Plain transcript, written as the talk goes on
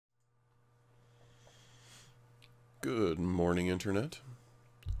Good morning, Internet.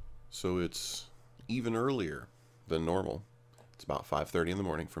 So it's even earlier than normal. It's about 5:30 in the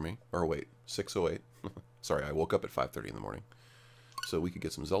morning for me. Or wait, 6:08. Sorry, I woke up at 5:30 in the morning. So we could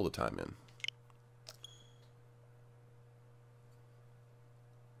get some Zelda time in.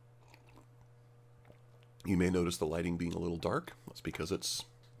 You may notice the lighting being a little dark. That's because it's,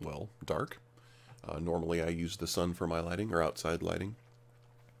 well, dark. Normally I use the sun for my lighting, or outside lighting.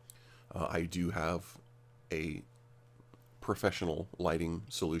 I do have a professional lighting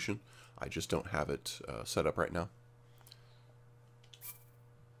solution. I just don't have it set up right now.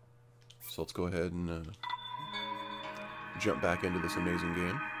 So let's go ahead and jump back into this amazing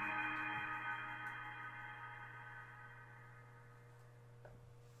game.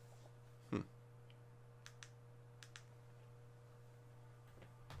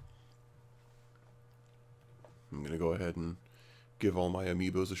 I'm going to go ahead and give all my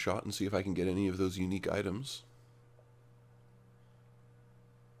amiibos a shot and see if I can get any of those unique items.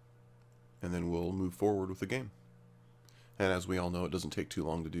 And then we'll move forward with the game. And as we all know, it doesn't take too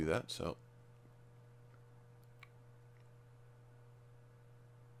long to do that, so...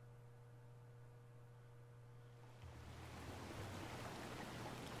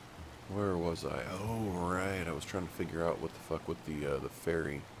 Where was I? Oh, right. I was trying to figure out what the fuck with the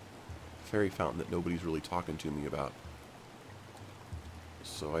fairy fountain that nobody's really talking to me about.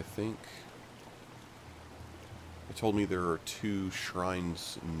 So I think... It told me there are 2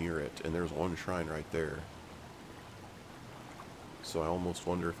 shrines near it, and there's 1 shrine right there. So I almost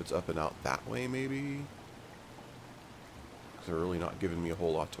wonder if it's up and out that way, maybe? Because they're really not giving me a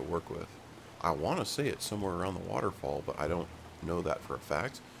whole lot to work with. I want to say it's somewhere around the waterfall, but I don't know that for a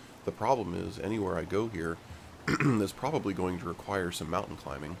fact. The problem is, anywhere I go here is probably going to require some mountain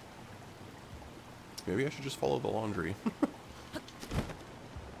climbing. Maybe I should just follow the laundry.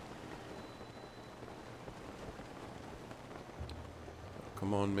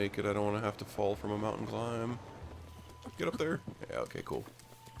 Come on, make it. I don't want to have to fall from a mountain climb. Get up there. Yeah, okay, cool.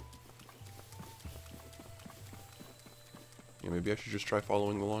 Yeah, maybe I should just try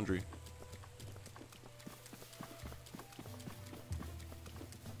following the laundry.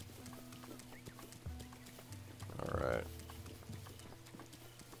 Alright.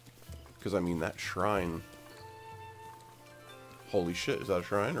 Because, I mean, that shrine... Holy shit, is that a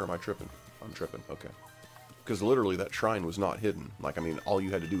shrine, or am I tripping? I'm tripping, okay. Because literally, that shrine was not hidden. Like, I mean, all you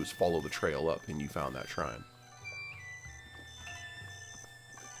had to do was follow the trail up, and you found that shrine.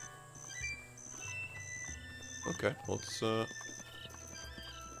 Okay, let's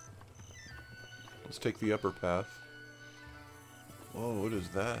take the upper path. Whoa, what is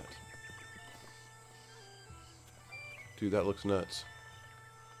that? Dude, that looks nuts.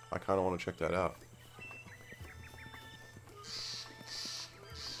 I kind of want to check that out.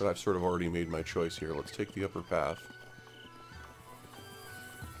 But I've sort of already made my choice here. Let's take the upper path.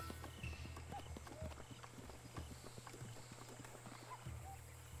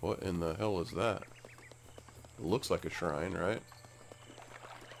 What in the hell is that? It looks like a shrine, right?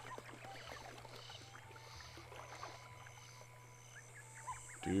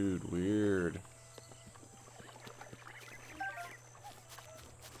 Dude, weird.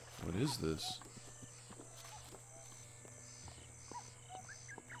 What is this?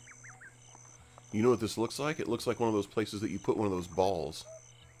 You know what this looks like? It looks like one of those places that you put one of those balls.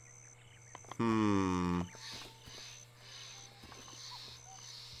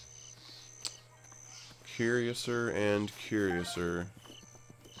 Curiouser and curiouser.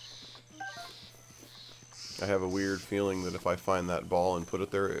 I have a weird feeling that if I find that ball and put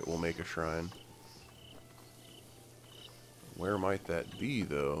it there, it will make a shrine. Where might that be,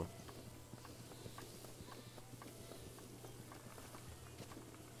 though?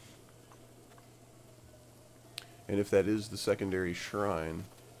 And if that is the secondary shrine,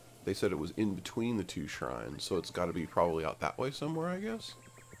 they said it was in between the 2 shrines, so it's got to be probably out that way somewhere, I guess?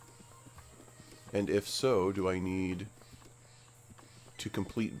 And if so, do I need to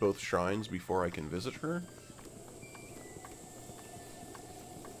complete both shrines before I can visit her?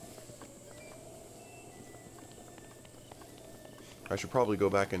 I should probably go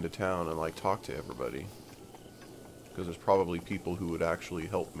back into town and, like, talk to everybody. Because there's probably people who would actually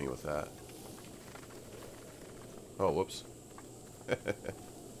help me with that. Oh, whoops.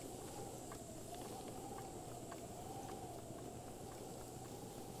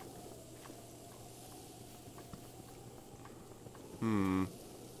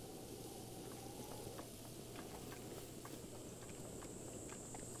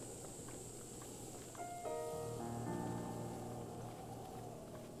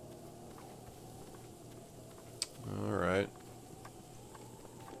 Alright.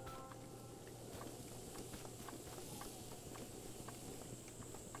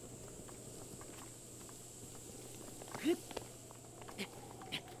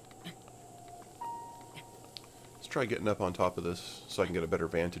 try getting up on top of this so I can get a better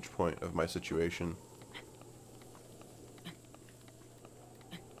vantage point of my situation.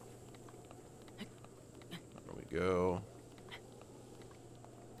 There we go.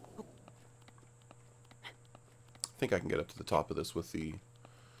 I think I can get up to the top of this with the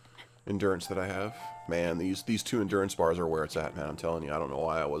endurance that I have. Man, these two endurance bars are where it's at, man. I'm telling you, I don't know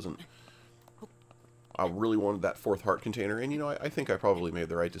why I wasn't. I really wanted that 4th heart container, and you know, I think I probably made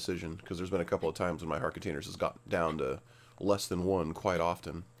the right decision, because there's been a couple of times when my heart containers has got down to less than 1 quite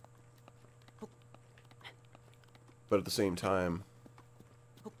often. But at the same time,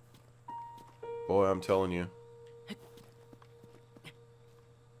 boy, I'm telling you.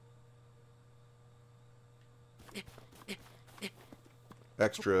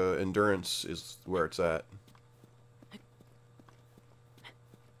 Extra endurance is where it's at.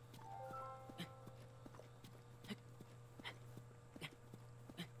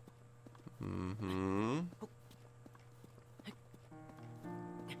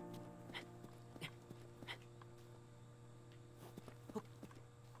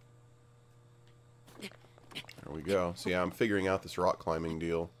 There we go. So yeah, I'm figuring out this rock climbing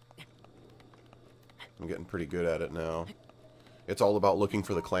deal. I'm getting pretty good at it now. It's all about looking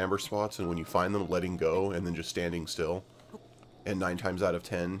for the clamber spots, and when you find them, letting go, and then just standing still. And 9 times out of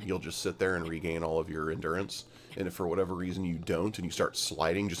 10, you'll just sit there and regain all of your endurance. And if for whatever reason you don't, and you start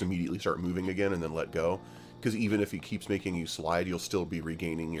sliding, just immediately start moving again, and then let go. Because even if he keeps making you slide, you'll still be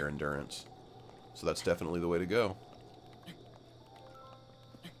regaining your endurance. So that's definitely the way to go.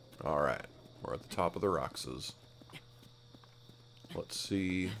 Alright, we're at the top of the Roxas. Let's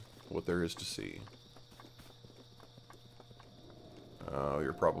see what there is to see. Oh,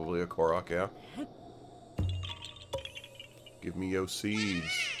 you're probably a Korok, yeah? Give me yo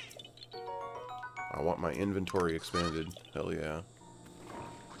seeds. I want my inventory expanded. Hell yeah.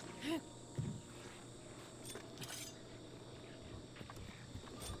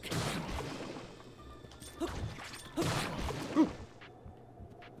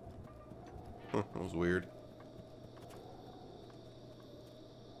 That was weird.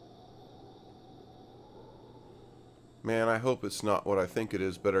 Man, I hope it's not what I think it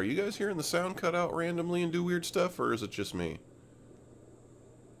is, but are you guys hearing the sound cut out randomly and do weird stuff, or is it just me?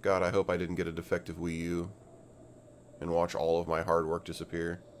 God, I hope I didn't get a defective Wii U and watch all of my hard work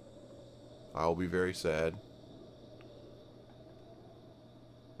disappear. I'll be very sad.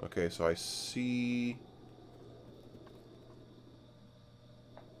 Okay, so I see...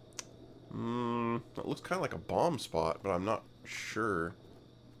 That looks kind of like a bomb spot, but I'm not sure.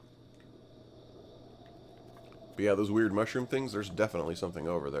 But yeah, those weird mushroom things, there's definitely something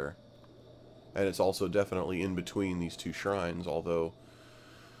over there. And it's also definitely in between these 2 shrines, although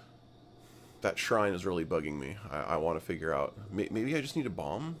that shrine is really bugging me. I want to figure out... Maybe I just need a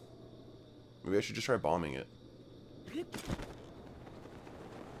bomb? Maybe I should just try bombing it.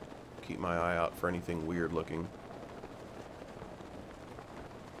 Keep my eye out for anything weird looking.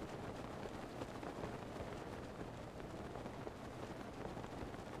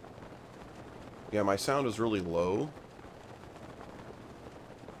 Yeah, my sound is really low.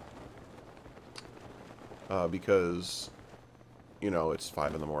 Because, you know, it's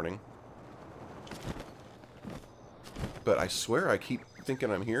 5 in the morning. But I swear I keep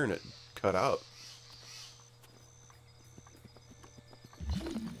thinking I'm hearing it cut out.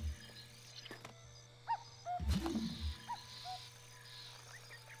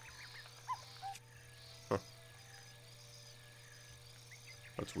 Huh.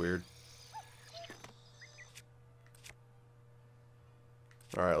 That's weird.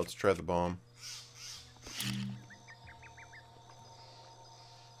 Alright, let's try the bomb.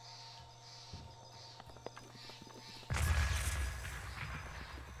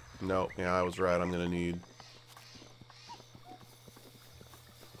 No, yeah, I was right. I'm gonna need...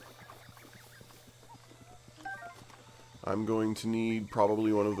 I'm going to need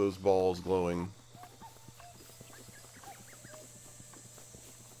probably one of those balls glowing.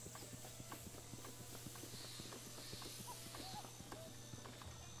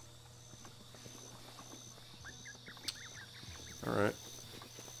 Alright.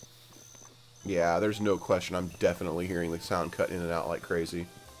 Yeah, there's no question. I'm definitely hearing the sound cut in and out like crazy.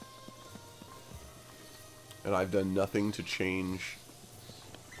 And I've done nothing to change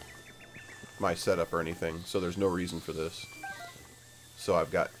my setup or anything, so there's no reason for this. So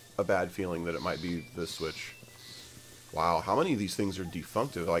I've got a bad feeling that it might be this switch. Wow, how many of these things are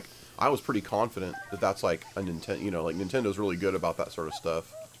defunct? Like, I was pretty confident that that's like a Nintendo, you know, like Nintendo's really good about that sort of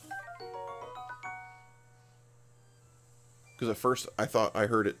stuff. Because at first I thought I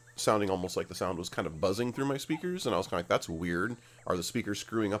heard it sounding almost like the sound was kind of buzzing through my speakers, and I was kind of like, that's weird. Are the speakers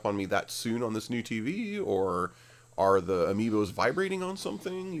screwing up on me that soon on this new TV, or Are the amiibos vibrating on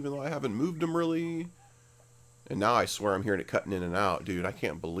something, even though I haven't moved them really? And now I swear I'm hearing it cutting in and out. Dude, I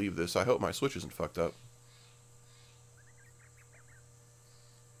can't believe this. I hope my Switch isn't fucked up.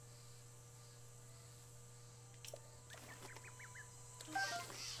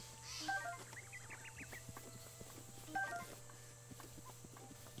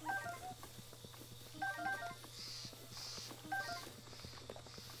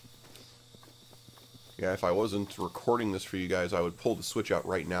 Yeah, if I wasn't recording this for you guys, I would pull the Switch out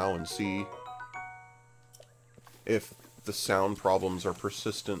right now and see if the sound problems are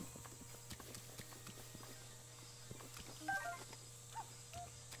persistent.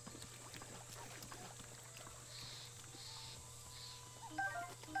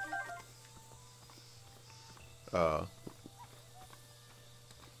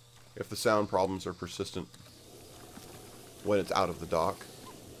 If the sound problems are persistent when it's out of the dock,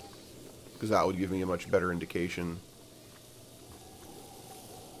 because that would give me a much better indication.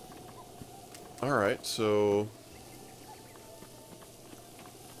 Alright, so...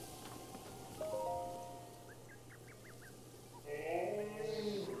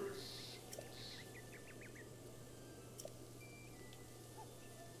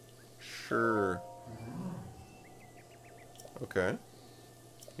 Sure. Okay.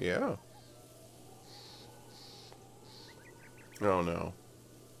 Yeah. Oh no.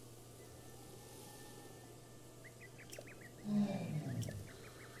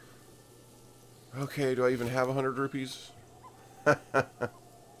 Okay, do I even have 100 rupees?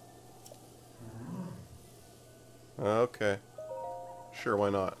 Okay. Sure, why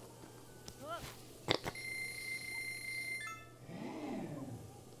not?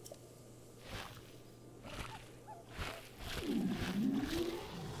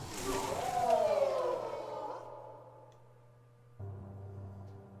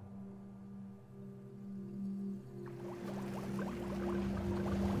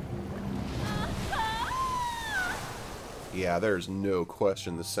 Yeah, there's no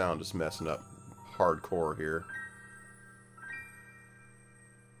question the sound is messing up hardcore here.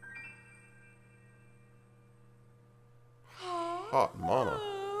 Hot mama.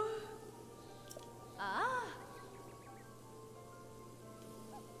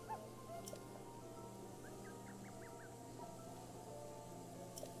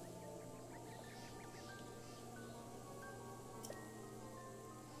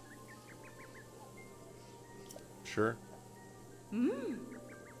 Sure.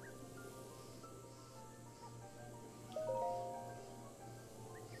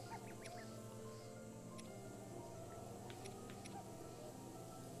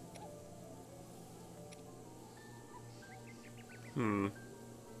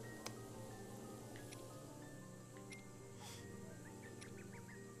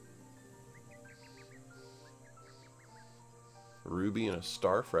 Ruby and a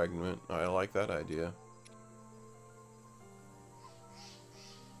star fragment. I like that idea.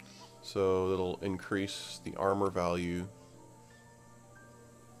 So it'll increase the armor value.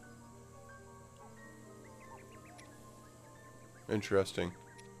 Interesting.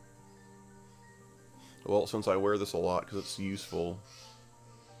 Well, since I wear this a lot because it's useful,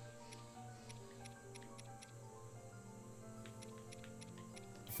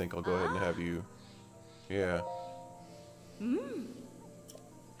 I think I'll go ahead and have you... Yeah.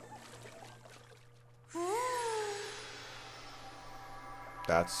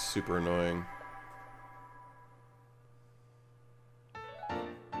 That's super annoying.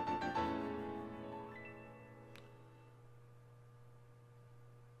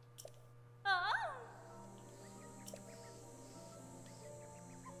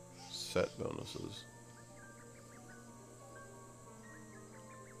 Set bonuses.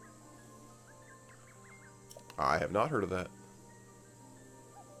 I have not heard of that.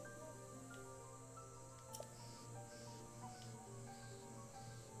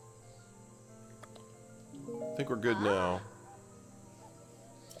 I think we're good now.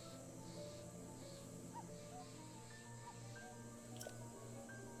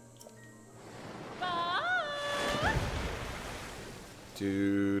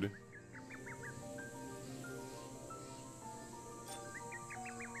 Dude.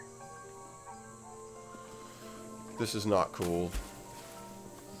 This is not cool.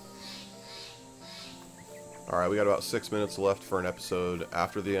 Alright, we got about 6 minutes left for an episode.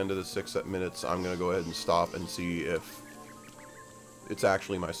 After the end of the 6 minutes, I'm going to go ahead and stop and see if it's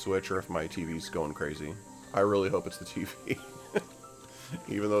actually my Switch or if my TV's going crazy. I really hope it's the TV.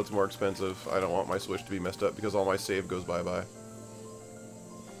 Even though it's more expensive, I don't want my Switch to be messed up because all my save goes bye-bye.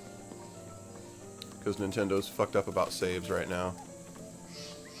 Because Nintendo's fucked up about saves right now.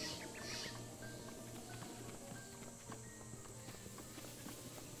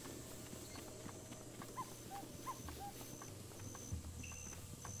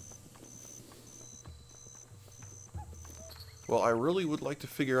 Well, I really would like to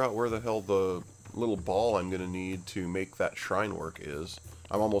figure out where the hell the little ball I'm going to need to make that shrine work is.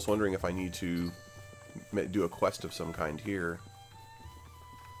 I'm almost wondering if I need to do a quest of some kind here.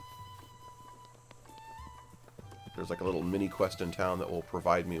 There's like a little mini quest in town that will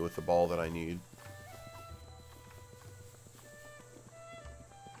provide me with the ball that I need.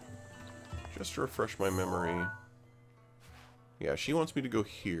 Just to refresh my memory. Yeah, she wants me to go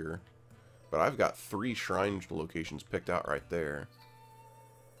here. But I've got 3 shrine locations picked out right there.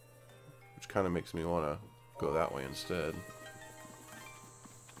 Which kind of makes me want to go that way instead.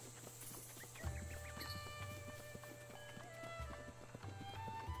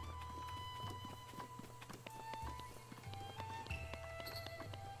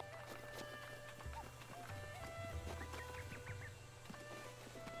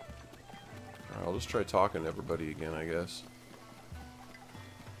 I'll just try talking to everybody again, I guess.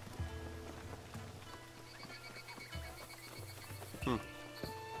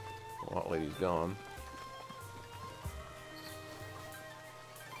 Well, that lady's gone.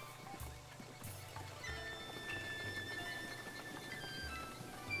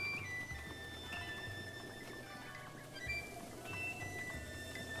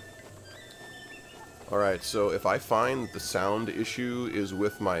 Alright, so if I find the sound issue is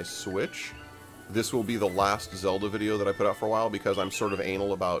with my Switch, this will be the last Zelda video that I put out for a while because I'm sort of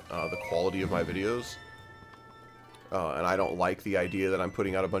anal about the quality of my videos. And I don't like the idea that I'm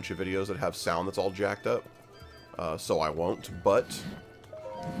putting out a bunch of videos that have sound that's all jacked up. So I won't. But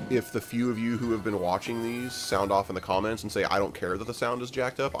if the few of you who have been watching these sound off in the comments and say, I don't care that the sound is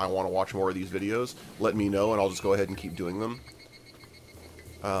jacked up, I want to watch more of these videos, let me know and I'll just go ahead and keep doing them.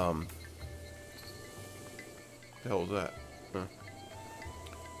 The hell was that?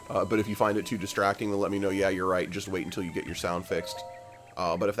 Huh. But if you find it too distracting, then let me know, yeah, you're right, just wait until you get your sound fixed.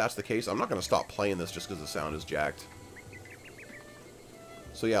 But if that's the case, I'm not going to stop playing this just because the sound is jacked.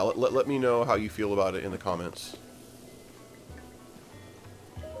 So yeah, let me know how you feel about it in the comments.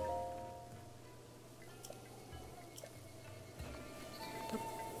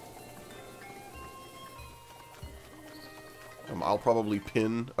 I'll probably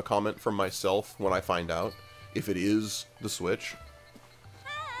pin a comment from myself when I find out if it is the Switch.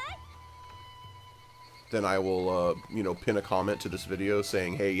 Then I will, you know, pin a comment to this video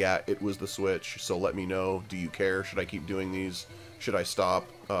saying, hey, yeah, it was the Switch, so let me know. Do you care? Should I keep doing these? Should I stop?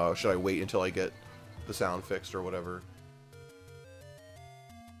 Should I wait until I get the sound fixed or whatever?